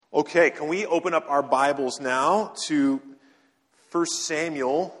Okay, can we open up our Bibles now to 1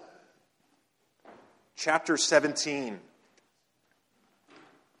 Samuel chapter 17.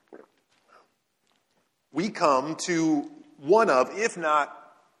 We come to one of, if not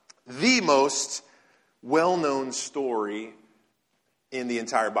the most well-known story in the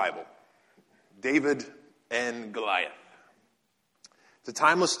entire Bible. David and Goliath. It's a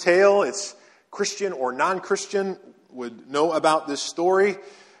timeless tale. It's Christian or non-Christian would know about this story.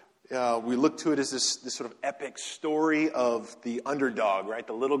 We look to it as this sort of epic story of the underdog, right?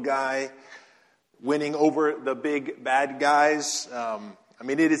 The little guy winning over the big bad guys.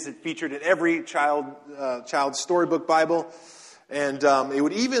 It is featured in every child storybook Bible. And it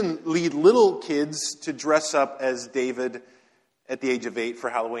would even lead little kids to dress up as David at the age of 8 for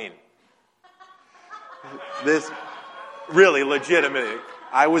Halloween. This, really, legitimately.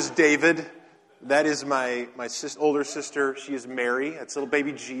 I was David. That is my older sister. She is Mary. That's little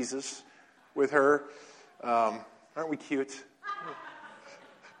baby Jesus with her. Aren't we cute?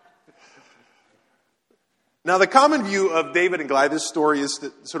 Now, the common view of David and Goliath, this story is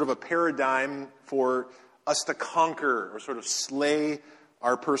sort of a paradigm for us to conquer or sort of slay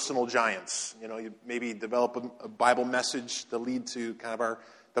our personal giants. You maybe develop a Bible message to lead to kind of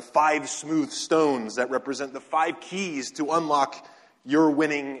the 5 smooth stones that represent the 5 keys to unlock your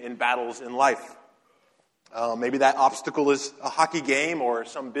winning in battles in life. Maybe that obstacle is a hockey game or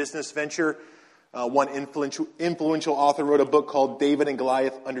some business venture. One influential author wrote a book called David and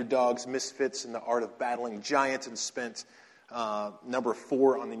Goliath, Underdogs, Misfits, and the Art of Battling Giants, and spent number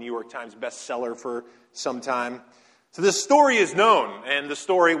 4 on the New York Times bestseller for some time. So this story is known, and the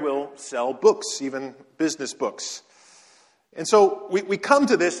story will sell books, even business books. And so we come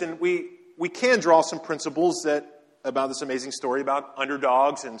to this, and we can draw some principles about this amazing story about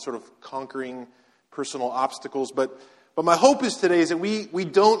underdogs and sort of conquering personal obstacles. But my hope is today is that we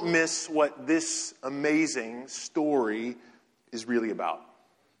don't miss what this amazing story is really about.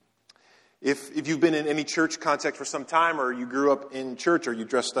 If you've been in any church context for some time, or you grew up in church, or you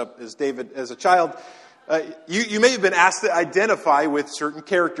dressed up as David as a child, you may have been asked to identify with certain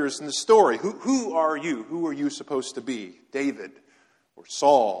characters in the story. Who are you? Who are you supposed to be? David, or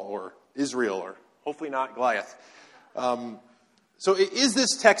Saul, or Israel, or hopefully not Goliath. So is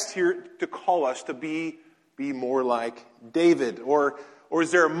this text here to call us to be more like David? Or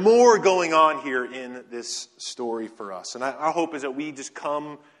is there more going on here in this story for us? And our hope is that we just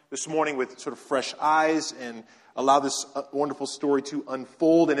come this morning with sort of fresh eyes and allow this wonderful story to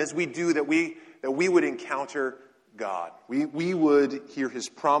unfold. And as we do, that we would encounter God. We would hear His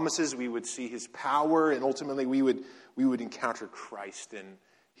promises, we would see His power, and ultimately we would encounter Christ and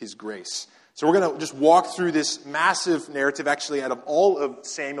His grace. So we're going to just walk through this massive narrative. Actually, out of all of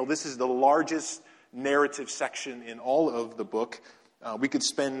Samuel, this is the largest narrative section in all of the book. We could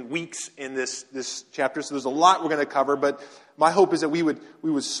spend weeks in this chapter, so there's a lot we're going to cover. But my hope is that we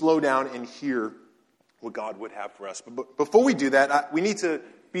would slow down and hear what God would have for us. But before we do that, we need to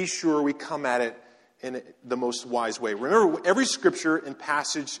be sure we come at it in the most wise way. Remember, every scripture and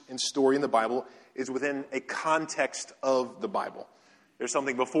passage and story in the Bible is within a context of the Bible. There's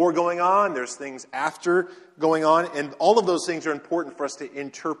something before going on, there's things after going on, and all of those things are important for us to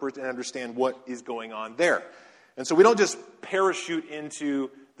interpret and understand what is going on there. And so we don't just parachute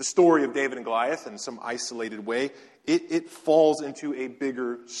into the story of David and Goliath in some isolated way. It falls into a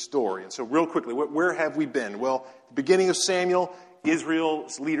bigger story. And so real quickly, where have we been? Well, at the beginning of Samuel,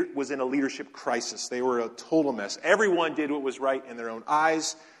 Israel's leader was in a leadership crisis. They were a total mess. Everyone did what was right in their own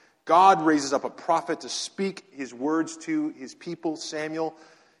eyes. God raises up a prophet to speak His words to His people, Samuel.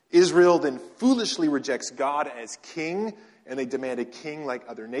 Israel then foolishly rejects God as king, and they demand a king like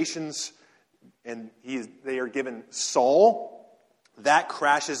other nations. And they are given Saul. That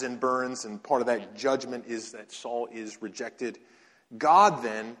crashes and burns, and part of that judgment is that Saul is rejected. God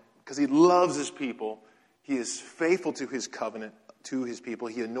then, because He loves His people, He is faithful to His covenant, to His people.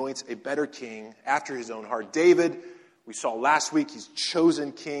 He anoints a better king after His own heart. David, we saw last week, he's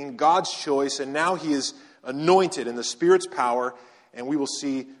chosen king, God's choice, and now he is anointed in the Spirit's power, and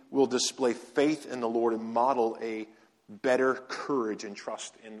we'll display faith in the Lord and model a better courage and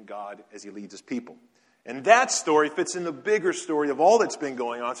trust in God as He leads His people. And that story fits in the bigger story of all that's been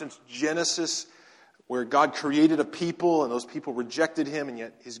going on since Genesis, where God created a people, and those people rejected Him, and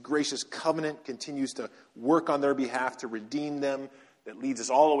yet His gracious covenant continues to work on their behalf to redeem them. That leads us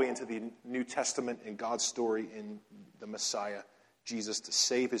all the way into the New Testament and God's story in the Messiah, Jesus, to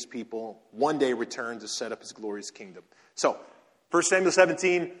save His people, one day return to set up His glorious kingdom. So, 1 Samuel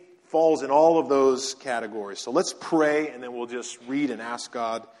 17 falls in all of those categories. So let's pray, and then we'll just read and ask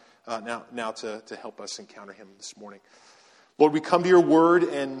God now to help us encounter Him this morning. Lord, we come to your word,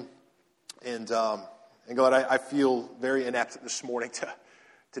 and God, I feel very inept this morning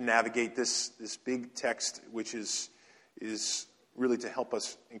to navigate this big text, which is really to help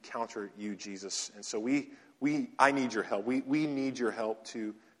us encounter you, Jesus. And so I need your help. We need your help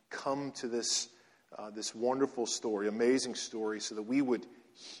to come to this wonderful story, amazing story, so that we would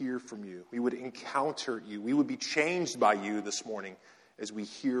hear from you. We would encounter you. We would be changed by you this morning as we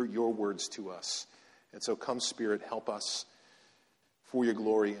hear your words to us. And so come, Spirit, help us for your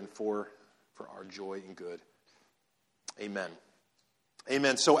glory and for our joy and good. Amen.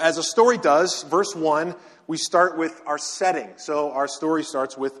 Amen. So as a story does, verse 1, we start with our setting. So our story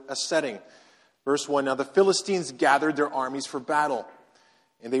starts with a setting. Verse 1, now the Philistines gathered their armies for battle,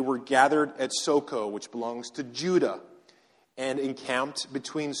 and they were gathered at Soko, which belongs to Judah, and encamped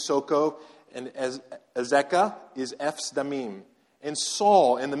between Soko and Azekah is Ephes-Dammim. And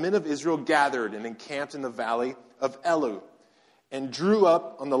Saul and the men of Israel gathered and encamped in the valley of Elu, and drew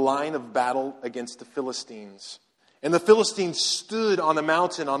up on the line of battle against the Philistines. And the Philistines stood on the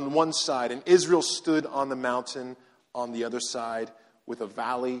mountain on one side, and Israel stood on the mountain on the other side, with a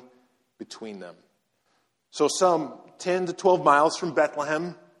valley between them. So some 10 to 12 miles from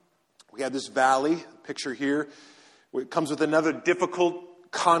Bethlehem, we have this valley, picture here. It comes with another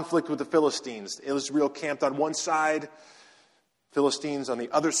difficult conflict with the Philistines. Israel camped on one side, Philistines on the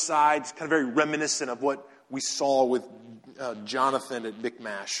other side. It's kind of very reminiscent of what we saw with Jonathan at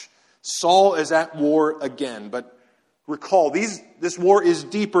Michmash. Saul is at war again, but recall, this war is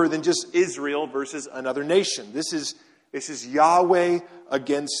deeper than just Israel versus another nation. This is Yahweh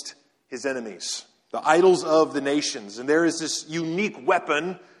against his enemies, the idols of the nations. And there is this unique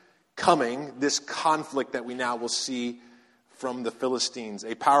weapon coming, this conflict that we now will see from the Philistines,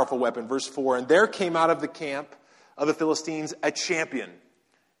 a powerful weapon. Verse 4, and there came out of the camp of the Philistines a champion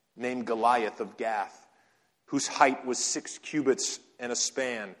named Goliath of Gath, whose height was 6 cubits and a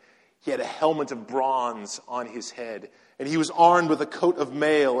span. He had a helmet of bronze on his head, and he was armed with a coat of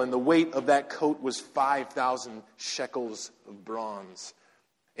mail, and the weight of that coat was 5,000 shekels of bronze.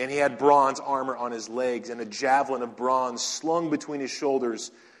 And he had bronze armor on his legs, and a javelin of bronze slung between his shoulders.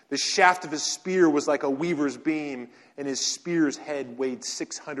 The shaft of his spear was like a weaver's beam, and his spear's head weighed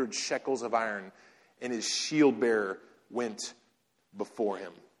 600 shekels of iron, and his shield bearer went before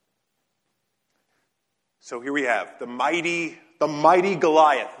him. So here we have the mighty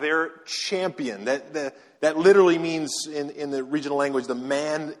Goliath, their champion. That literally means in the regional language, the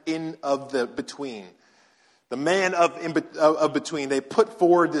man of the between. The man of between. They put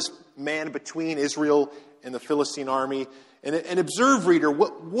forward this man between Israel and the Philistine army. And observe, reader,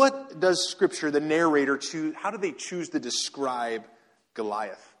 what does Scripture, the narrator, choose? How do they choose to describe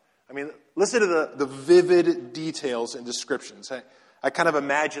Goliath? I mean, listen to the vivid details and descriptions. I kind of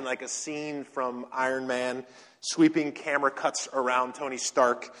imagine like a scene from Iron Man, sweeping camera cuts around Tony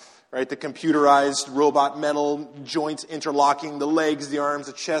Stark, right? The computerized robot metal joints interlocking, the legs, the arms,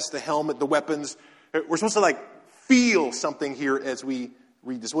 the chest, the helmet, the weapons. We're supposed to feel something here as we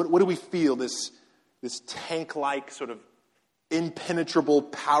read this. What do we feel? This tank-like, sort of impenetrable,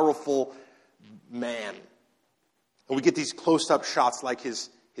 powerful man. And we get these close-up shots like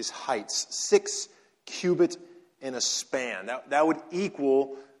his heights, 6 cubit in a span. That would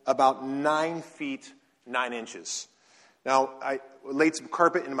equal about 9 feet, 9 inches. Now, I laid some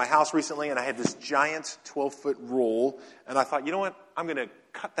carpet in my house recently, and I had this giant 12-foot roll, and I thought, you know what? I'm going to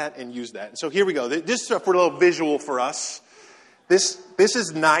cut that and use that. And so here we go. This is for a little visual for us. This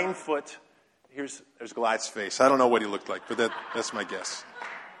is 9 foot. There's Goliath's face. I don't know what he looked like, but that's my guess.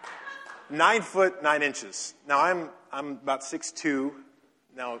 9 foot, 9 inches. Now, I'm about 6'2".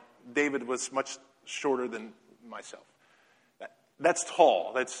 Now, David was much shorter than myself. That's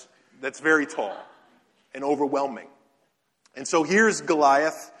tall. That's very tall and overwhelming. And so here's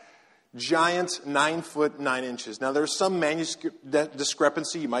Goliath, giant, 9 foot, 9 inches. Now there's some manuscript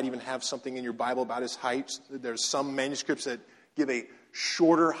discrepancy. You might even have something in your Bible about his height. There's some manuscripts that give a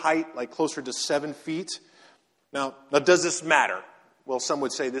shorter height, like closer to 7 feet. Now does this matter? Well, some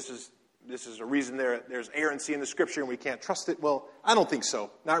would say this is a reason there's errancy in the Scripture and we can't trust it. Well, I don't think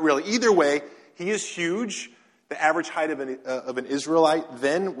so. Not really. Either way, he is huge. The average height of an Israelite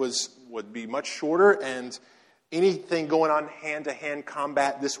then would be much shorter, and anything going on hand-to-hand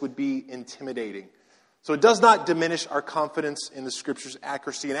combat, this would be intimidating. So it does not diminish our confidence in the Scripture's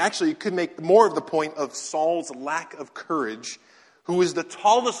accuracy. And actually, it could make more of the point of Saul's lack of courage, who is the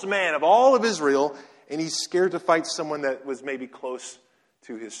tallest man of all of Israel, and he's scared to fight someone that was maybe close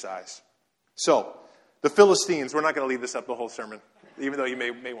to his size. So, the Philistines, we're not going to leave this up the whole sermon, even though you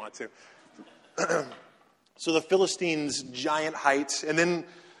may want to. So the Philistines' giant height, and then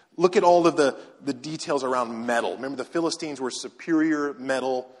Look at all of the details around metal. Remember, the Philistines were superior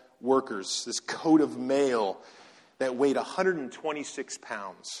metal workers. This coat of mail that weighed 126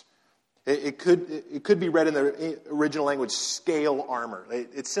 pounds. It could be read in the original language, scale armor.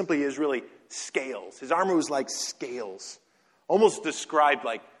 It simply is really scales. His armor was like scales, almost described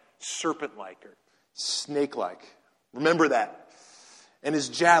like serpent-like or snake-like. Remember that. And his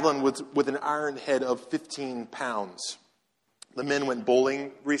javelin was with an iron head of 15 pounds. The men went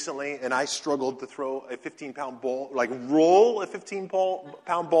bowling recently, and I struggled to throw a 15-pound ball, like roll a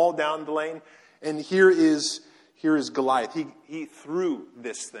 15-pound ball down the lane. And here is Goliath. He threw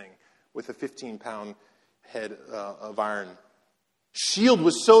this thing with a 15-pound head of iron. Shield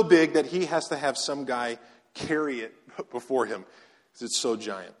was so big that he has to have some guy carry it before him because it's so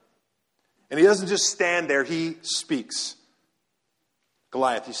giant. And he doesn't just stand there, he speaks.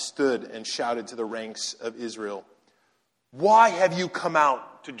 Goliath, he stood and shouted to the ranks of Israel, "Why have you come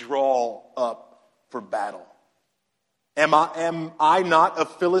out to draw up for battle? Am I not a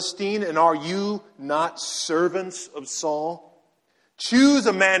Philistine, and are you not servants of Saul? Choose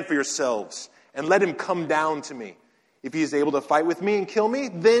a man for yourselves, and let him come down to me. If he is able to fight with me and kill me,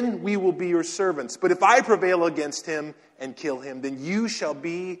 then we will be your servants. But if I prevail against him and kill him, then you shall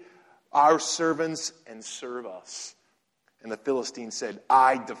be our servants and serve us." And the Philistine said,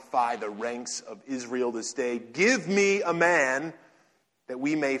 "I defy the ranks of Israel this day. Give me a man that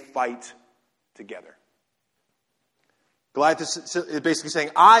we may fight together." Goliath is basically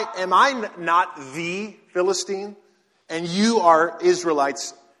saying, am I not the Philistine? And you are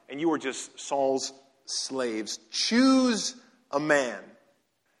Israelites, and you are just Saul's slaves. Choose a man.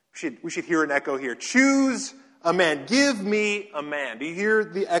 We should hear an echo here. Choose a man. Give me a man. Do you hear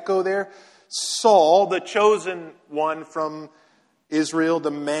the echo there? Saul, the chosen one from Israel,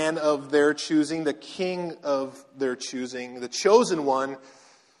 the man of their choosing, the king of their choosing, the chosen one.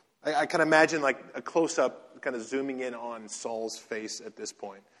 I can imagine like a close-up kind of zooming in on Saul's face at this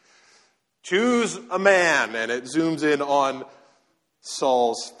point. Choose a man, and it zooms in on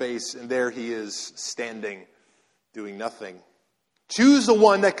Saul's face, and there he is standing, doing nothing. Choose the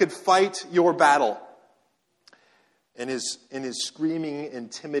one that could fight your battle. In his screaming,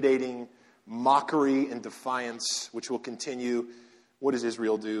 intimidating mockery and defiance, which will continue, what does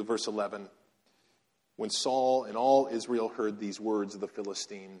Israel do? Verse 11. When Saul and all Israel heard these words of the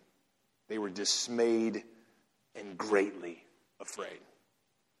Philistine, they were dismayed and greatly afraid.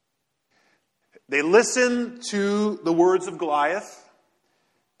 They listened to the words of Goliath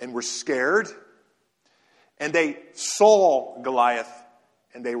and were scared. And they saw Goliath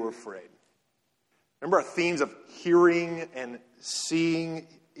and they were afraid. Remember our themes of hearing and seeing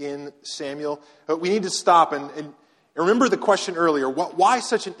in Samuel? But we need to stop and remember the question earlier. Why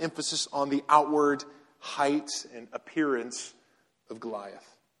such an emphasis on the outward height and appearance of Goliath?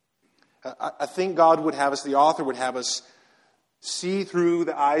 I think God would have us, the author would have us, see through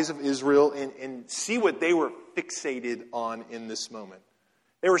the eyes of Israel and see what they were fixated on in this moment.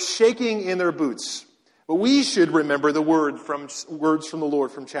 They were shaking in their boots. But we should remember the words from the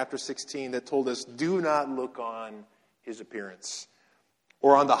Lord from chapter 16 that told us, do not look on his appearance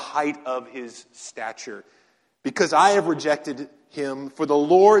or on the height of his stature, because I have rejected him. For the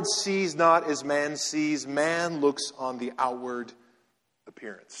Lord sees not as man sees. Man looks on the outward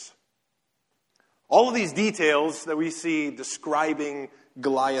appearance. All of these details that we see describing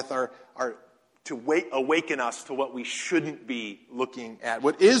Goliath are to awaken us to what we shouldn't be looking at,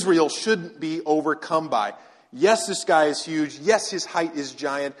 what Israel shouldn't be overcome by. Yes, this guy is huge. Yes, his height is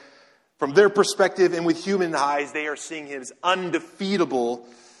giant. From their perspective and with human eyes, they are seeing him as undefeatable.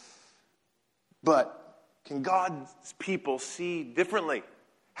 But can God's people see differently?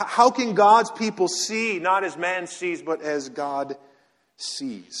 How can God's people see not as man sees, but as God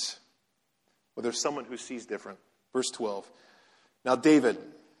sees? Well, there's someone who sees different. Verse 12. Now David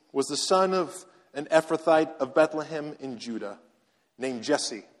was the son of an Ephrathite of Bethlehem in Judah, named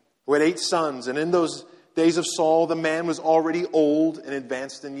Jesse, who had 8 sons. And in those days of Saul, the man was already old and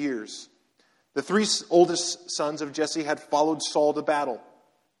advanced in years. The 3 oldest sons of Jesse had followed Saul to battle.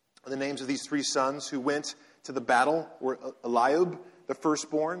 And the names of these 3 sons who went to the battle were Eliab, the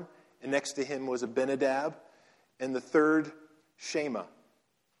firstborn, and next to him was Abinadab, and the third, Shema.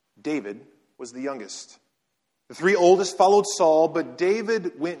 David was the youngest. The 3 oldest followed Saul, but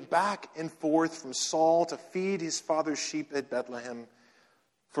David went back and forth from Saul to feed his father's sheep at Bethlehem.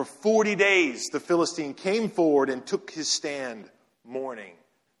 For 40 days the Philistine came forward and took his stand morning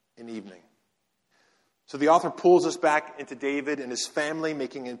and evening. So the author pulls us back into David and his family,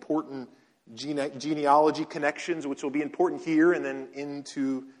 making important genealogy connections, which will be important here and then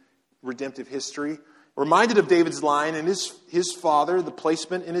into redemptive history. reminded of David's line and his father, the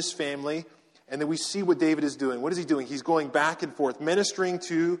placement in his family, and then we see what David is doing. What is he doing? He's going back and forth, ministering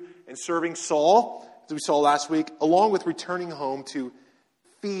to and serving Saul, as we saw last week, along with returning home to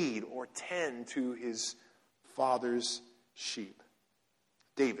feed or tend to his father's sheep.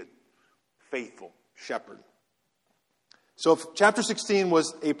 David, faithful shepherd. So if chapter 16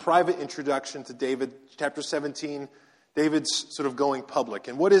 was a private introduction to David, chapter 17, David's sort of going public.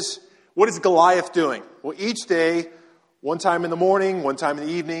 And what is Goliath doing? Well, each day, one time in the morning, one time in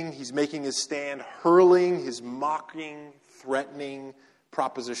the evening, he's making his stand, hurling his mocking, threatening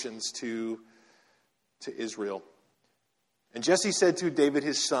propositions to Israel. And Jesse said to David,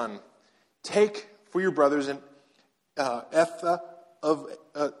 his son, take for your brothers an ephah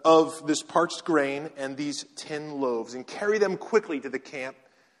of this parched grain and these 10 loaves, and carry them quickly to the camp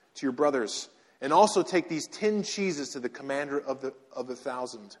to your brothers. And also take these 10 cheeses to the commander of the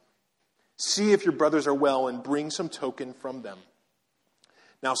 1,000. See if your brothers are well, and bring some token from them.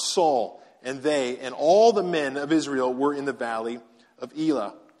 Now Saul and they and all the men of Israel were in the valley of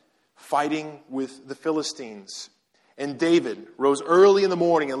Elah, fighting with the Philistines. And David rose early in the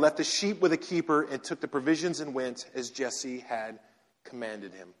morning and left the sheep with a keeper, and took the provisions and went as Jesse had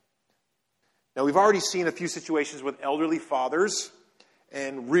commanded him. Now we've already seen a few situations with elderly fathers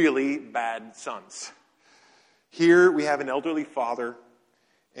and really bad sons. Here we have an elderly father,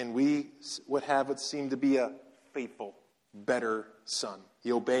 and we would have what seemed to be a faithful, better son.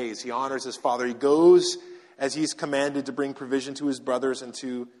 He obeys. He honors his father. He goes as he's commanded to bring provision to his brothers and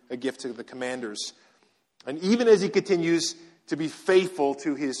to a gift to the commanders. And even as he continues to be faithful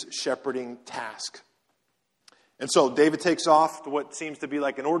to his shepherding task. And so David takes off to what seems to be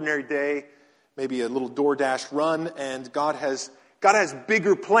like an ordinary day, maybe a little DoorDash run, and God has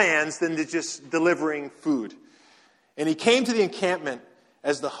bigger plans than just delivering food. And he came to the encampment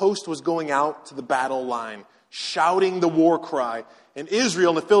as the host was going out to the battle line, shouting the war cry. And Israel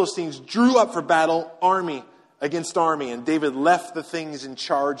and the Philistines drew up for battle, army against army. And David left the things in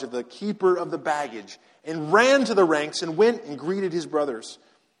charge of the keeper of the baggage, and ran to the ranks and went and greeted his brothers.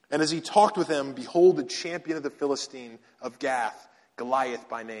 And as he talked with them, behold, the champion of the Philistine of Gath, Goliath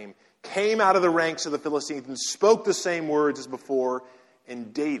by name, came out of the ranks of the Philistines and spoke the same words as before,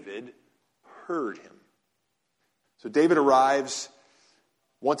 and David heard him. So David arrives.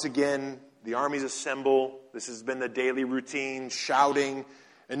 Once again, the armies assemble. This has been the daily routine, shouting.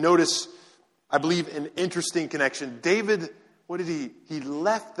 And notice, I believe, an interesting connection. David, what did he? He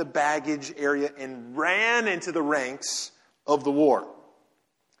left the baggage area and ran into the ranks of the war.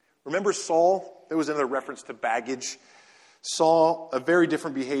 Remember Saul? There was another reference to baggage. Saul, a very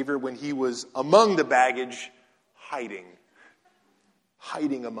different behavior when he was among the baggage, hiding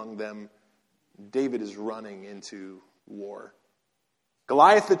among them. David is running into war.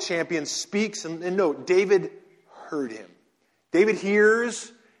 Goliath the champion speaks, and note, David heard him. David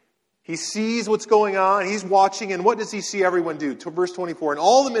hears, he sees what's going on, he's watching, and what does he see everyone do? To verse 24, and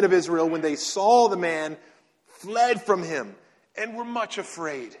all the men of Israel, when they saw the man, fled from him, and were much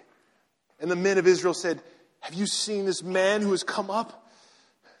afraid. And the men of Israel said, have you seen this man who has come up?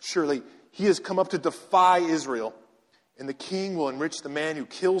 Surely he has come up to defy Israel. And the king will enrich the man who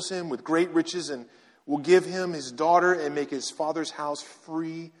kills him with great riches, and will give him his daughter and make his father's house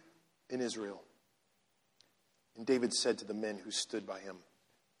free in Israel. And David said to the men who stood by him,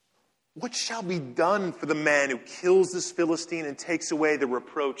 what shall be done for the man who kills this Philistine and takes away the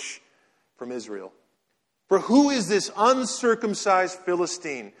reproach from Israel? For who is this uncircumcised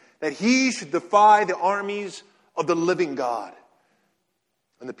Philistine, that he should defy the armies of the living God?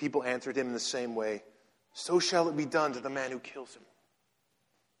 And the people answered him in the same way, so shall it be done to the man who kills him.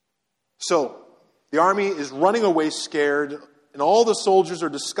 So, the army is running away scared, and all the soldiers are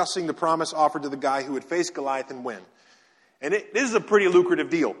discussing the promise offered to the guy who would face Goliath and win. And this is a pretty lucrative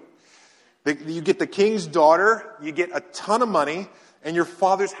deal. You get the king's daughter, you get a ton of money, and your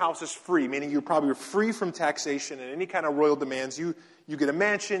father's house is free, meaning you're probably free from taxation and any kind of royal demands. You get a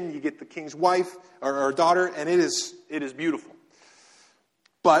mansion, you get the king's wife or daughter, and it is beautiful.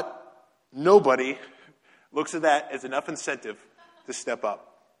 But nobody looks at that as enough incentive to step up.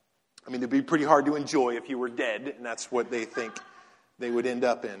 I mean, it'd be pretty hard to enjoy if you were dead, and that's what they think they would end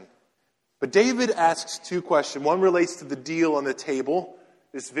up in. But David asks two questions. One relates to the deal on the table,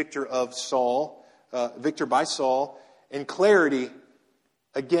 this victor by Saul, and clarity,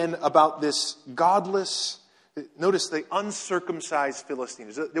 again, about this godless, notice the uncircumcised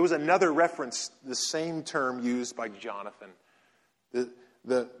Philistine. There was another reference, the same term used by Jonathan.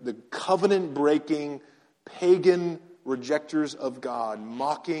 The covenant-breaking, pagan rejectors of God,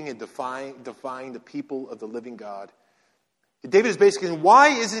 mocking and defying the people of the living God. David is basically saying, why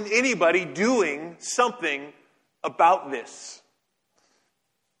isn't anybody doing something about this?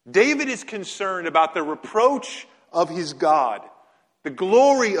 David is concerned about the reproach of his God, the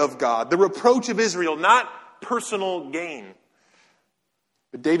glory of God, the reproach of Israel, not personal gain.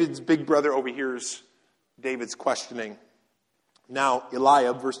 But David's big brother overhears David's questioning. Now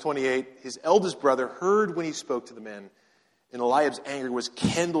Eliab, verse 28, his eldest brother heard when he spoke to the men, and Eliab's anger was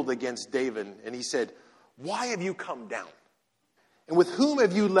kindled against David, and he said, "Why have you come down? And with whom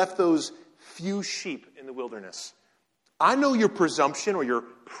have you left those few sheep in the wilderness? I know your presumption," or your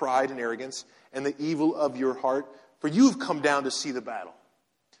pride and arrogance, "and the evil of your heart, for you have come down to see the battle."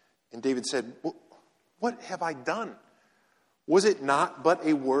 And David said, "What have I done? Was it not but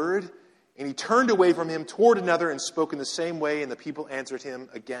a word?" And he turned away from him toward another and spoke in the same way, and the people answered him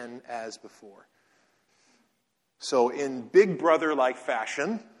again as before. So in big brother-like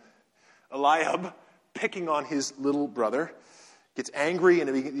fashion, Eliab, picking on his little brother, gets angry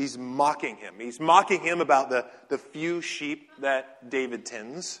and he's mocking him. He's mocking him about the few sheep that David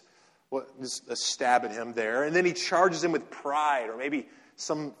tends. Just a stab at him there. And then he charges him with pride, or maybe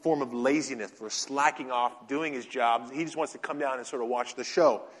some form of laziness for slacking off, doing his job. He just wants to come down and sort of watch the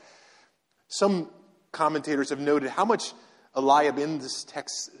show. Some commentators have noted how much Eliab in this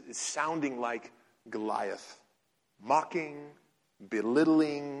text is sounding like Goliath. Mocking,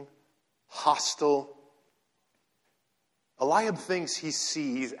 belittling, hostile. Eliab thinks he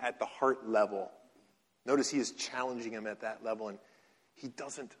sees at the heart level. Notice he is challenging him at that level, and he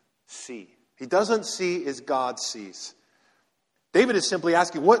doesn't see. He doesn't see as God sees. David is simply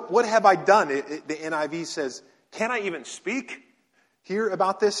asking, what have I done? The NIV says, can I even speak here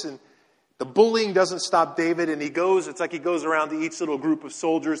about this? And the bullying doesn't stop David, and it's like he goes around to each little group of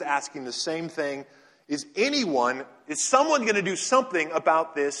soldiers asking the same thing. Is someone going to do something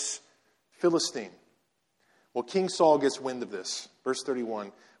about this Philistine? Well, King Saul gets wind of this. Verse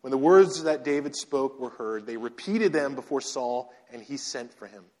 31, when the words that David spoke were heard, they repeated them before Saul, and he sent for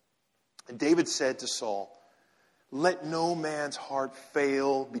him. And David said to Saul, "Let no man's heart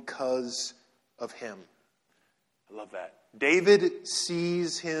fail because of him." I love that. David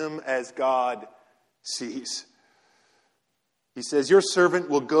sees him as God sees. He says, "Your servant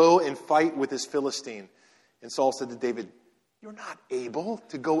will go and fight with this Philistine." And Saul said to David, "You're not able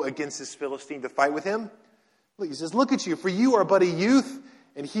to go against this Philistine to fight with him." He says, "Look at you, for you are but a youth,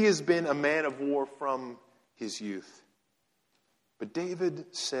 and he has been a man of war from his youth." But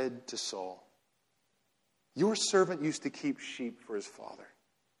David said to Saul, "Your servant used to keep sheep for his father.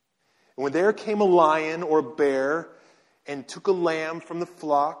 And when there came a lion or a bear and took a lamb from the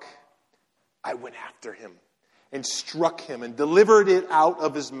flock, I went after him and struck him and delivered it out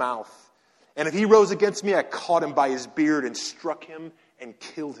of his mouth. And if he rose against me, I caught him by his beard and struck him and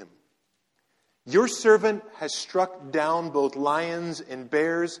killed him. Your servant has struck down both lions and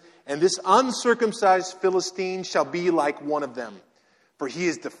bears, and this uncircumcised Philistine shall be like one of them, for he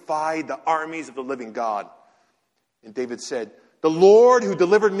has defied the armies of the living God." And David said, "The Lord who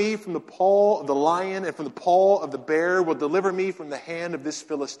delivered me from the paw of the lion and from the paw of the bear will deliver me from the hand of this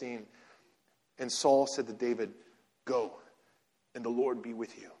Philistine." And Saul said to David, "Go, and the Lord be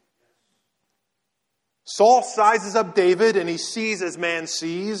with you." Saul sizes up David, and he sees as man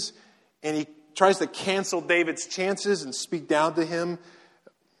sees, and he tries to cancel David's chances and speak down to him.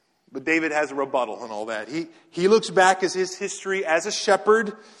 But David has a rebuttal on all that. He looks back at his history as a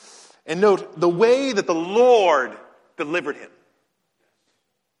shepherd, and note the way that the Lord delivered him.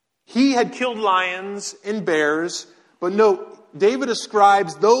 He had killed lions and bears, but note, David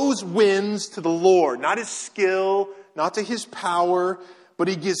ascribes those wins to the Lord, not his skill, not to his power, but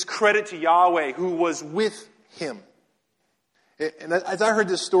he gives credit to Yahweh, who was with him. And as I heard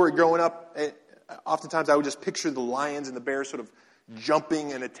this story growing up, oftentimes I would just picture the lions and the bears sort of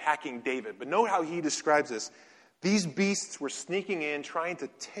jumping and attacking David. But note how he describes this. These beasts were sneaking in, trying to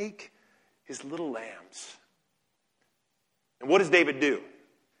take his little lambs. And what does David do?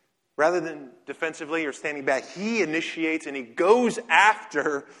 Rather than defensively or standing back, he initiates and he goes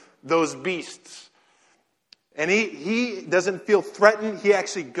after those beasts. And he doesn't feel threatened. He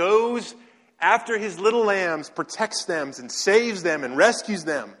actually goes after his little lambs, protects them and saves them and rescues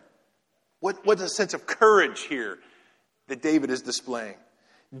them. What's a sense of courage here that David is displaying?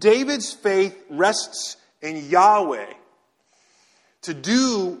 David's faith rests in Yahweh to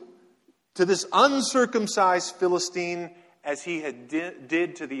do to this uncircumcised Philistine as he had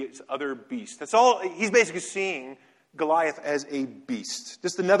did to these other beasts. That's all. He's basically seeing Goliath as a beast.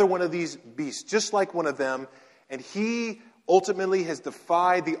 Just another one of these beasts, just like one of them. And he ultimately has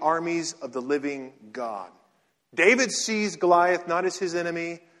defied the armies of the living God. David sees Goliath not as his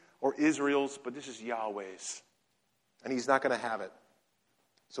enemy or Israel's, but this is Yahweh's. and he's not going to have it.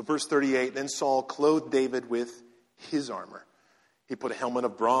 So verse 38, then Saul clothed David with his armor. He put a helmet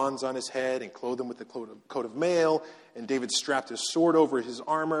of bronze on his head and clothed him with a coat of mail. And David strapped his sword over his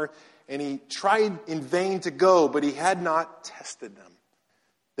armor. And he tried in vain to go, but he had not tested them.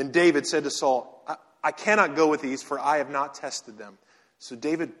 Then David said to Saul, I cannot go with these, for I have not tested them. So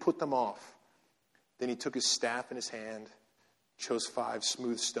David put them off. Then he took his staff in his hand, chose 5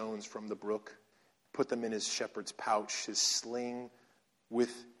 smooth stones from the brook, put them in his shepherd's pouch. His sling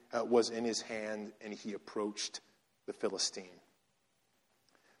was in his hand, and he approached the Philistine.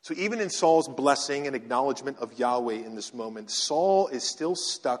 So even in Saul's blessing and acknowledgement of Yahweh in this moment, Saul is still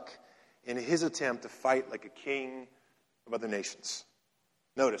stuck in his attempt to fight like a king of other nations.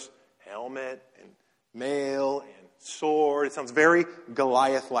 Notice, helmet and mail and sword. It sounds very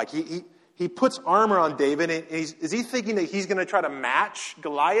Goliath-like. He puts armor on David, and is he thinking that he's going to try to match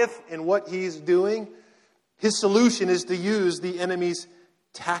Goliath in what he's doing? His solution is to use the enemy's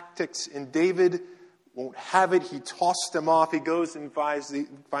tactics, and David won't have it. He tosses them off. He goes and finds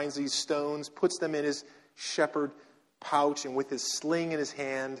these stones, puts them in his shepherd pouch, and with his sling in his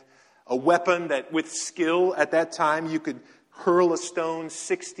hand, a weapon that with skill at that time you could hurl a stone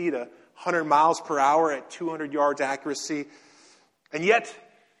 60 to 100 miles per hour at 200 yards accuracy. And yet,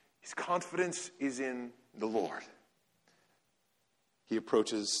 his confidence is in the Lord. He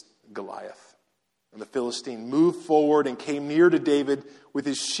approaches Goliath. And the Philistine moved forward and came near to David with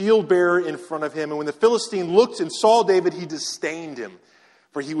his shield bearer in front of him. And when the Philistine looked and saw David, he disdained him,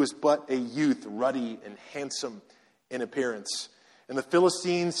 for he was but a youth, ruddy and handsome in appearance. And the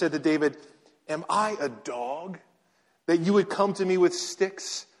Philistine said to David, am I a dog that you would come to me with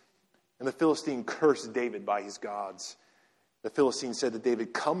sticks? And the Philistine cursed David by his gods. The Philistine said to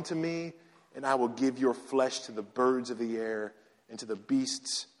David, come to me, and I will give your flesh to the birds of the air and to the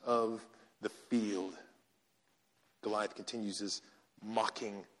beasts of the field. Goliath continues his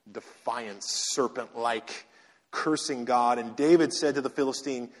mocking, defiance, serpent-like, cursing God. And David said to the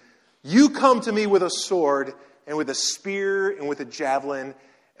Philistine, you come to me with a sword and with a spear and with a javelin,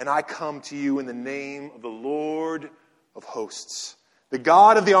 and I come to you in the name of the Lord of hosts, the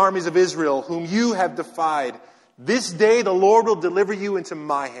God of the armies of Israel, whom you have defied. This day the Lord will deliver you into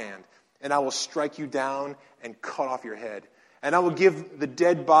my hand, and I will strike you down and cut off your head. And I will give the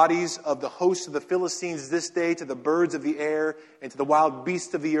dead bodies of the host of the Philistines this day to the birds of the air and to the wild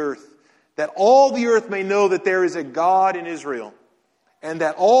beasts of the earth, that all the earth may know that there is a God in Israel, and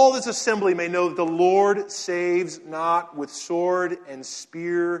that all this assembly may know that the Lord saves not with sword and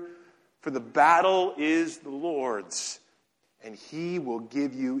spear, for the battle is the Lord's, and he will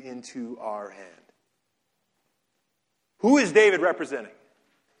give you into our hand. Who is David representing?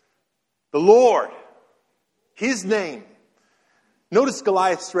 The Lord. His name. Notice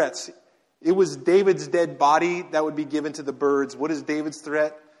Goliath's threats. It was David's dead body that would be given to the birds. What is David's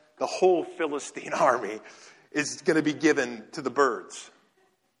threat? The whole Philistine army is going to be given to the birds.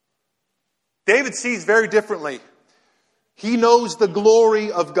 David sees very differently. He knows the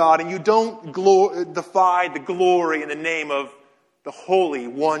glory of God, and you don't defy the glory in the name of the holy,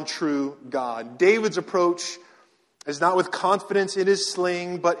 one true God. David's approach is not with confidence in his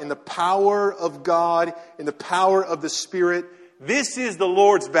sling, but in the power of God, in the power of the Spirit. This is the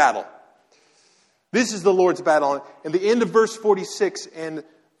Lord's battle. This is the Lord's battle. And the end of verse 46 and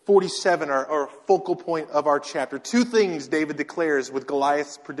 47 are a focal point of our chapter. 2 things David declares with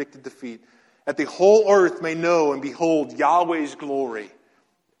Goliath's predicted defeat. That the whole earth may know and behold Yahweh's glory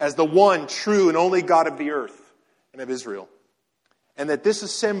as the one true and only God of the earth and of Israel. And that this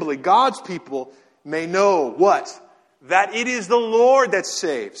assembly, God's people, may know what? That it is the Lord that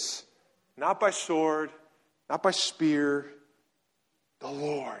saves. Not by sword, not by spear. The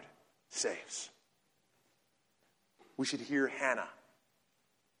Lord saves. We should hear Hannah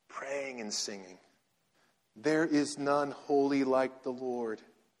praying and singing. There is none holy like the Lord.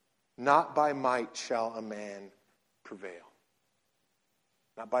 Not by might shall a man prevail.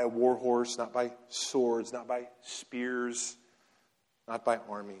 Not by a war horse, not by swords, not by spears, not by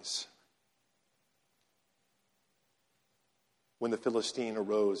armies. When the Philistine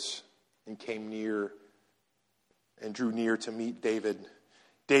arose and came near and drew near to meet David,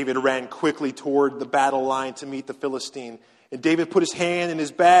 David ran quickly toward the battle line to meet the Philistine. And David put his hand in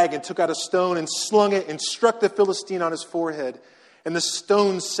his bag and took out a stone and slung it and struck the Philistine on his forehead. And the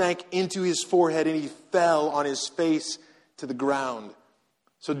stone sank into his forehead and he fell on his face to the ground.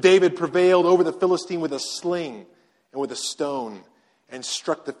 So David prevailed over the Philistine with a sling and with a stone and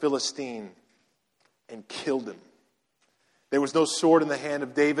struck the Philistine and killed him. There was no sword in the hand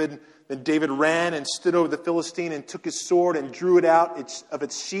of David. Then David ran and stood over the Philistine and took his sword and drew it out of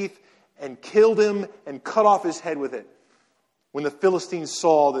its sheath and killed him and cut off his head with it. When the Philistines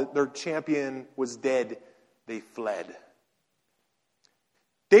saw that their champion was dead, they fled.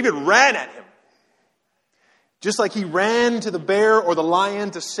 David ran at him, just like he ran to the bear or the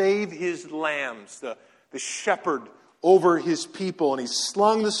lion to save his lambs, the shepherd over his people. And he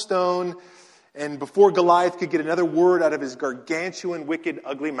slung the stone, and before Goliath could get another word out of his gargantuan, wicked,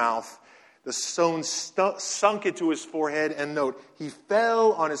 ugly mouth, the stone sunk into his forehead, and note, he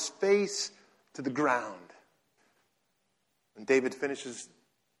fell on his face to the ground. And David finishes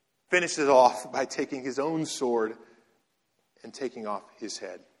off by taking his own sword and taking off his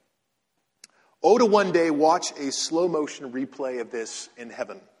head. Oh, to one day watch a slow-motion replay of this in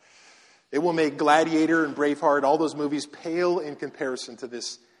heaven. It will make Gladiator and Braveheart, all those movies, pale in comparison to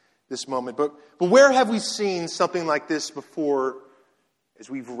this moment. But where have we seen something like this before as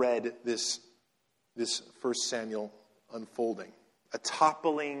we've read this 1 Samuel unfolding? A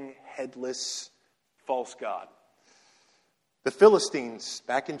toppling, headless, false god. The Philistines,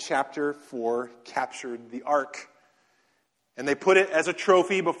 back in chapter 4, captured the ark. And they put it as a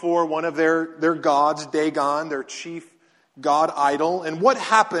trophy before one of their gods, Dagon, their chief god idol. And what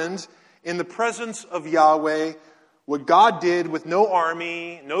happened in the presence of Yahweh, what God did with no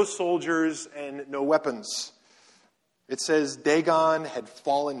army, no soldiers, and no weapons. It says Dagon had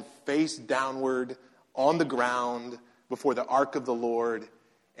fallen face downward on the ground before the ark of the Lord,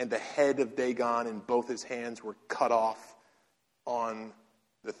 and the head of Dagon and both his hands were cut off on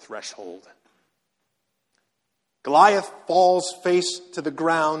the threshold. Goliath falls face to the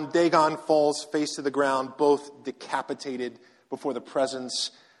ground. Dagon falls face to the ground, both decapitated before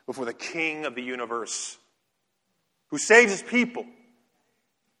the King of the universe, who saves his people.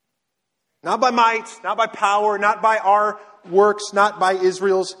 Not by might, not by power, not by our works, not by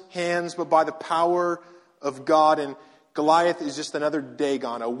Israel's hands, but by the power of God. And Goliath is just another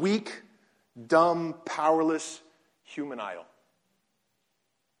Dagon, a weak, dumb, powerless human idol.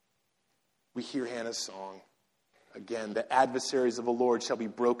 We hear Hannah's song. Again, the adversaries of the Lord shall be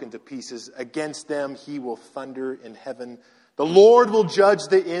broken to pieces. Against them he will thunder in heaven. The Lord will judge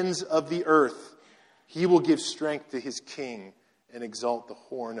the ends of the earth. He will give strength to his king and exalt the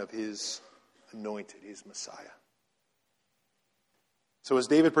horn of his anointed, his Messiah. So as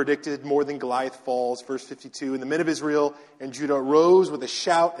David predicted, more than Goliath falls. Verse 52, and the men of Israel and Judah rose with a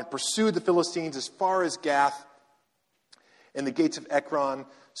shout and pursued the Philistines as far as Gath and the gates of Ekron,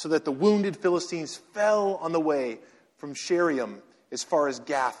 so that the wounded Philistines fell on the way from Sheraim as far as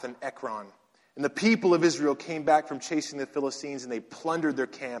Gath and Ekron. And the people of Israel came back from chasing the Philistines, and they plundered their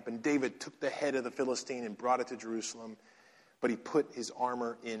camp. And David took the head of the Philistine and brought it to Jerusalem, but he put his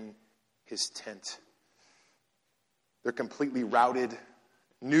armor in his tent. They're completely routed.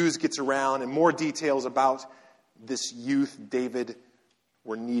 News gets around, and more details about this youth, David,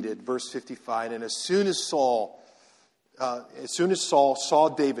 were needed. Verse 55, and as soon as Saul saw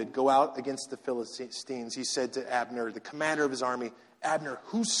David go out against the Philistines, he said to Abner, the commander of his army, Abner,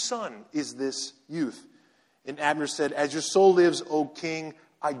 whose son is this youth? And Abner said, as your soul lives, O king,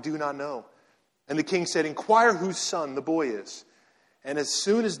 I do not know. And the king said, inquire whose son the boy is. And as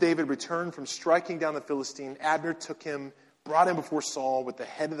soon as David returned from striking down the Philistine, Abner took him, brought him before Saul with the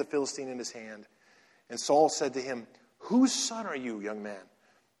head of the Philistine in his hand. And Saul said to him, whose son are you, young man?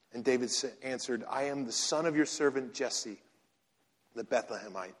 And David answered, I am the son of your servant Jesse, the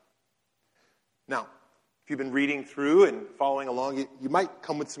Bethlehemite. Now, if you've been reading through and following along, you might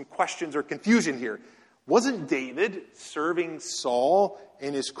come with some questions or confusion here. Wasn't David serving Saul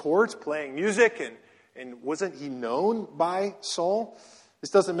in his court, playing music, and wasn't he known by Saul?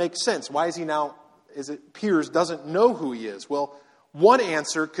 This doesn't make sense. Why is he now, as it appears, doesn't know who he is? Well, one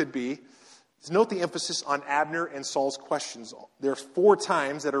answer could be, note the emphasis on Abner and Saul's questions. There are 4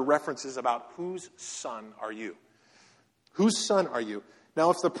 times that are references about whose son are you? Whose son are you? Now,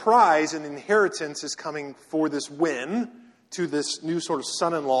 if the prize and inheritance is coming for this win to this new sort of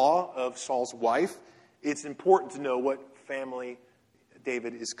son-in-law of Saul's wife, it's important to know what family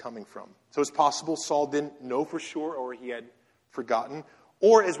David is coming from. So it's possible Saul didn't know for sure, or he had forgotten.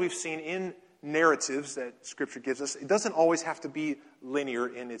 Or, as we've seen in narratives that Scripture gives us, it doesn't always have to be linear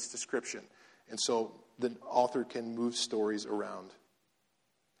in its description. And so the author can move stories around.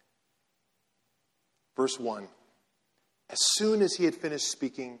 Verse 1. As soon as he had finished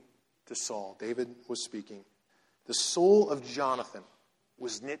speaking to Saul, David was speaking, the soul of Jonathan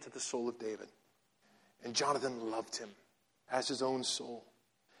was knit to the soul of David. And Jonathan loved him as his own soul.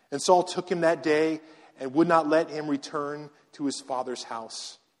 And Saul took him that day and would not let him return to his father's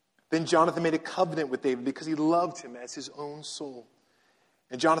house. Then Jonathan made a covenant with David because he loved him as his own soul.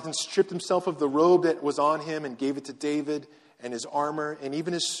 And Jonathan stripped himself of the robe that was on him and gave it to David. and his armor and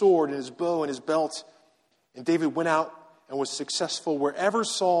even his sword and his bow and his belt. And David went out and was successful wherever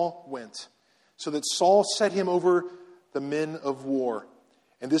Saul went, so that Saul set him over the men of war.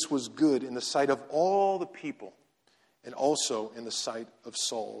 And this was good in the sight of all the people, and also in the sight of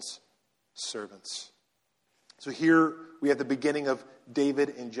Saul's servants. So here we have the beginning of David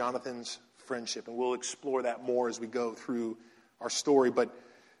and Jonathan's friendship, and we'll explore that more as we go through our story. But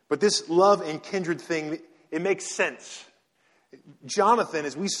this love and kindred thing, it makes sense. Jonathan,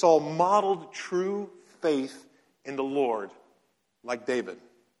 as we saw, modeled true faith in the Lord like David.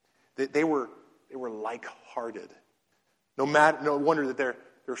 They were like-hearted. No wonder that their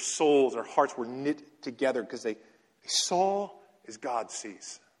souls, their hearts were knit together because they saw as God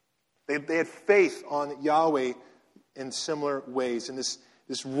sees. They had faith on Yahweh in similar ways. And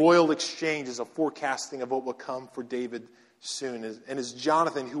this royal exchange is a forecasting of what will come for David soon. And as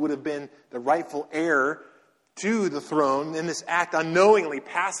Jonathan, who would have been the rightful heir to the throne, in this act unknowingly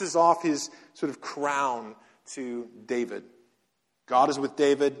passes off his sort of crown to David. God is with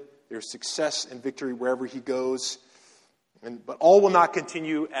David. There's success and victory wherever he goes. But all will not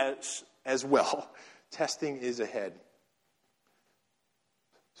continue as well. Testing is ahead.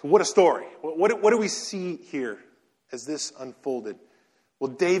 So what a story. What do we see here as this unfolded?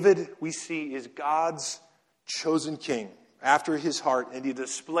 Well, David, we see, is God's chosen king after his heart, and he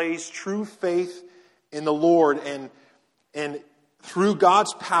displays true faith in the Lord, and through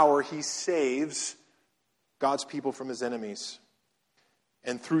God's power, he saves God's people from his enemies.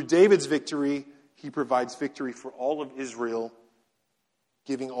 And through David's victory, he provides victory for all of Israel,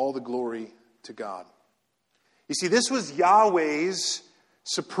 giving all the glory to God. You see, this was Yahweh's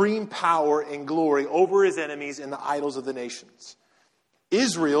supreme power and glory over his enemies and the idols of the nations.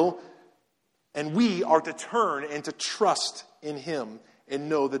 Israel and we are to turn and to trust in him and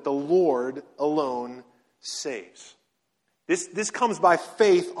know that the Lord alone saves. This comes by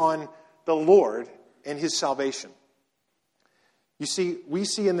faith on the Lord and his salvation. You see, we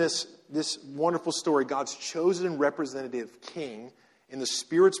see in this wonderful story, God's chosen representative king in the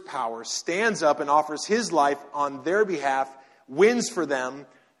Spirit's power stands up and offers his life on their behalf, wins for them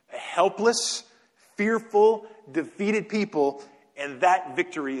a helpless, fearful, defeated people, and that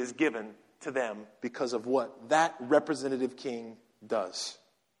victory is given to them because of what that representative king does.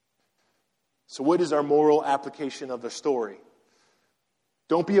 So what is our moral application of the story?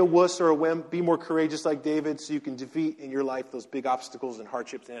 Don't be a wuss or a wimp. Be more courageous like David so you can defeat in your life those big obstacles and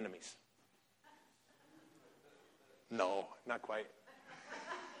hardships and enemies. No, not quite.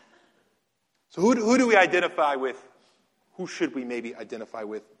 So who do we identify with? Who should we maybe identify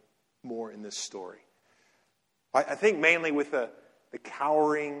with more in this story? I think mainly with the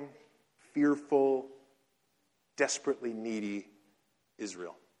cowering, fearful, desperately needy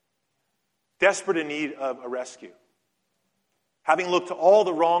Israel. Desperate in need of a rescue. Having looked to all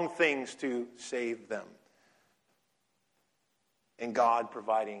the wrong things to save them. And God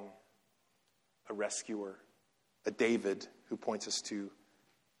providing a rescuer, a David who points us to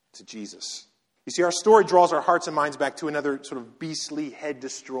Jesus. You see, our story draws our hearts and minds back to another sort of beastly,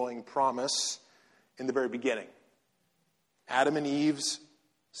 head-destroying promise in the very beginning. Adam and Eve's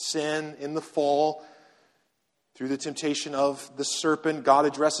sin in the fall. Through the temptation of the serpent, God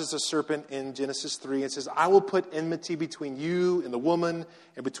addresses the serpent in Genesis 3 and says, I will put enmity between you and the woman,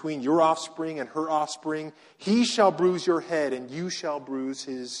 and between your offspring and her offspring. He shall bruise your head, and you shall bruise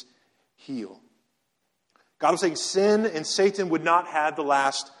his heel. God was saying sin and Satan would not have the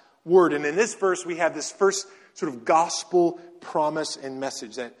last word. And in this verse, we have this first sort of gospel promise and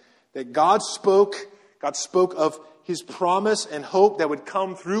message that God spoke of his promise and hope that would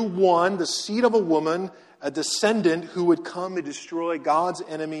come through one, the seed of a woman, a descendant who would come and destroy God's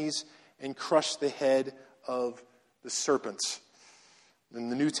enemies and crush the head of the serpents.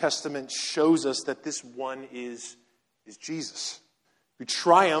 And the New Testament shows us that this one is Jesus, who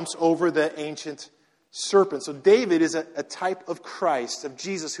triumphs over the ancient serpent. So David is a type of Christ, of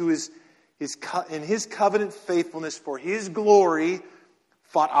Jesus, who is in his covenant faithfulness for his glory,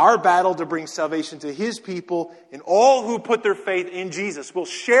 fought our battle to bring salvation to his people, and all who put their faith in Jesus will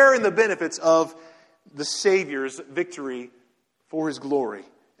share in the benefits of the Savior's victory for his glory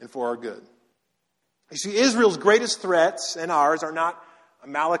and for our good. You see, Israel's greatest threats and ours are not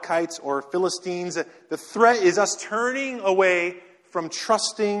Amalekites or Philistines. The threat is us turning away from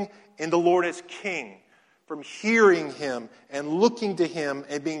trusting in the Lord as King, from hearing him and looking to him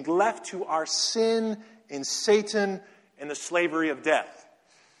and being left to our sin and Satan and the slavery of death.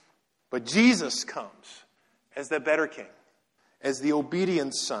 But Jesus comes as the better King, as the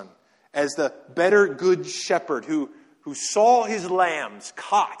obedient Son, as the better good shepherd who saw his lambs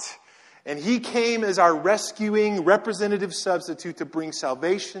caught And he came as our rescuing representative substitute to bring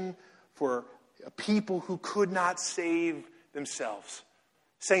salvation for a people who could not save themselves.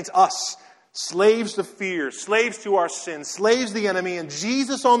 Saints, us, slaves to fear, slaves to our sin, slaves to the enemy, and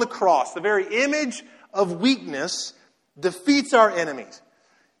Jesus on the cross, the very image of weakness, defeats our enemies,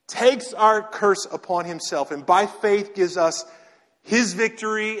 takes our curse upon himself, and by faith gives us his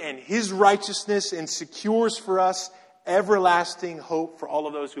victory and his righteousness and secures for us everlasting hope for all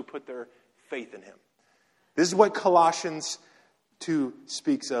of those who put their faith in him. This is what Colossians 2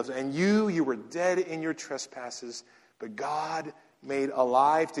 speaks of. And you were dead in your trespasses, but God made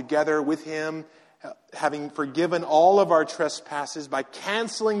alive together with him, having forgiven all of our trespasses by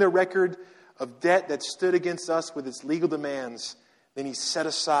canceling the record of debt that stood against us with its legal demands. Then he set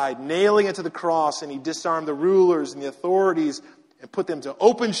aside, nailing it to the cross, and he disarmed the rulers and the authorities and put them to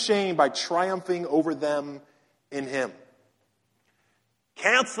open shame by triumphing over them in him.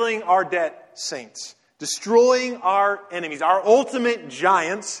 Canceling our debt, saints. Destroying our enemies, our ultimate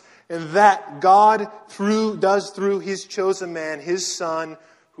giants, and that God does through his chosen man, his Son,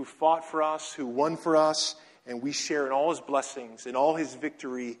 who fought for us, who won for us, and we share in all his blessings, in all his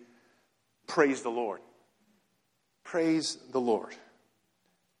victory. Praise the Lord. Praise the Lord.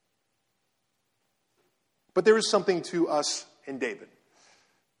 But there is something to us in David.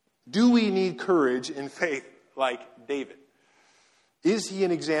 Do we need courage and faith like David? Is he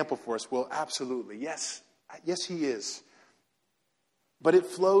an example for us? Well, absolutely. Yes. Yes, he is. But it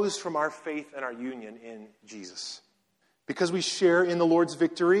flows from our faith and our union in Jesus. Because we share in the Lord's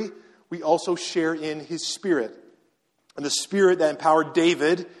victory, we also share in his Spirit. And the Spirit that empowered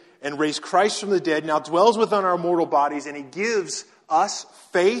David and raised Christ from the dead now dwells within our mortal bodies, and he gives us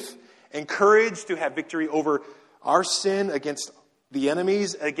faith and courage to have victory over our sin against the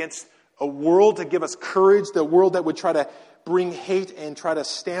enemies, against a world, to give us courage, the world that would try to bring hate and try to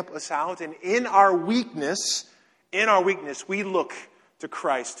stamp us out. And in our weakness, we look to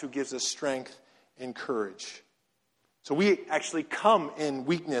Christ, who gives us strength and courage. So we actually come in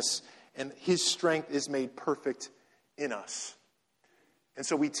weakness, and his strength is made perfect in us. And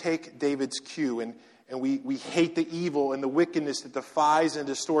so we take David's cue, and we hate the evil and the wickedness that defies and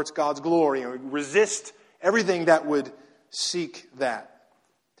distorts God's glory, and we resist everything that would seek that.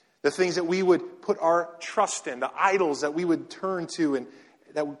 The things that we would put our trust in, the idols that we would turn to and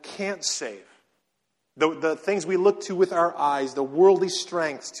that we can't save. The things we look to with our eyes, the worldly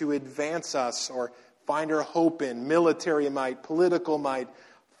strengths to advance us or find our hope in, military might, political might,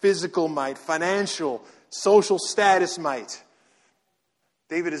 physical might, financial, social status might.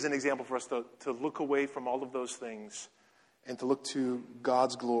 David is an example for us to look away from all of those things and to look to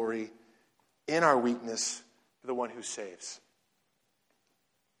God's glory in our weakness, for the one who saves.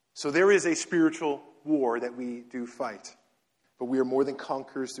 So there is a spiritual war that we do fight. But we are more than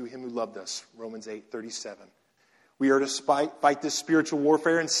conquerors through him who loved us. Romans 8:37. We are to fight this spiritual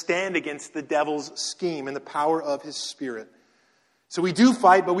warfare and stand against the devil's scheme and the power of his Spirit. So we do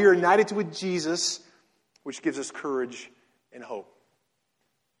fight, but we are united with Jesus, which gives us courage and hope.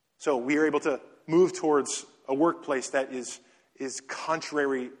 So we are able to move towards a workplace that is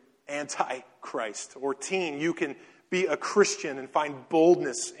contrary, anti-Christ. Or teen, you can be a Christian and find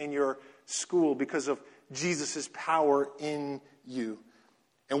boldness in your school because of Jesus' power in you.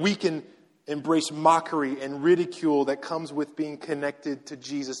 And we can embrace mockery and ridicule that comes with being connected to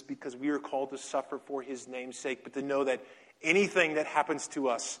Jesus, because we are called to suffer for his name's sake, but to know that anything that happens to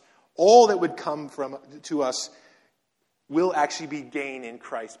us, all that would come to us, will actually be gain in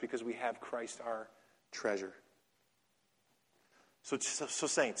Christ, because we have Christ our treasure. So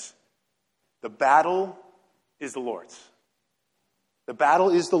saints, the battle is the Lord's. The battle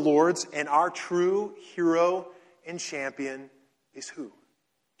is the Lord's, and our true hero and champion is who?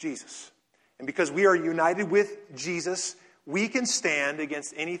 Jesus. And because we are united with Jesus, we can stand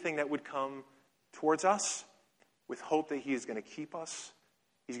against anything that would come towards us with hope that he is going to keep us,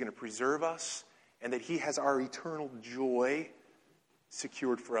 he's going to preserve us, and that he has our eternal joy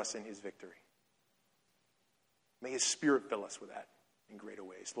secured for us in his victory. May his Spirit fill us with that in greater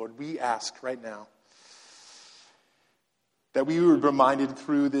ways. Lord, we ask right now that we were reminded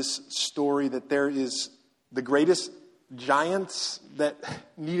through this story that there is the greatest giants that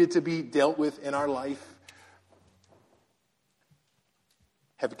needed to be dealt with in our life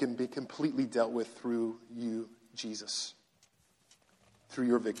can be completely dealt with through you, Jesus, through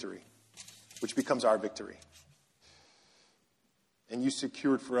your victory, which becomes our victory. And you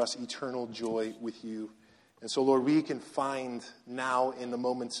secured for us eternal joy with you. And so, Lord, we can find now in the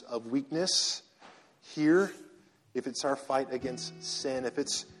moments of weakness here, if it's our fight against sin, if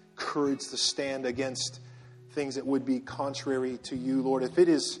it's courage to stand against things that would be contrary to you, Lord, if it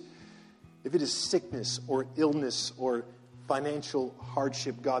is If it is sickness or illness or financial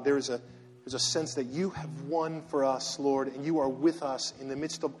hardship, God, there's a sense that you have won for us, Lord, and you are with us in the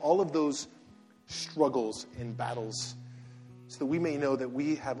midst of all of those struggles and battles, so that we may know that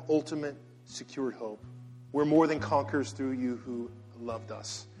we have ultimate secured hope. We're more than conquerors through you who loved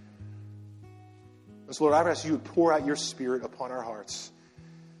us. And so, Lord, I ask you to pour out your Spirit upon our hearts,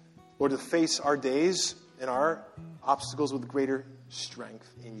 Lord, to face our days and our obstacles with greater strength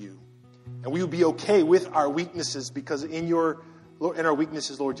in you. And we will be okay with our weaknesses, because in our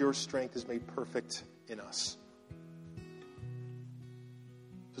weaknesses, Lord, your strength is made perfect in us.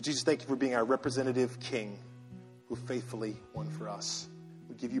 So, Jesus, thank you for being our representative King who faithfully won for us.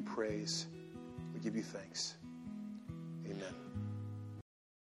 We give you praise. We give you thanks. Amen.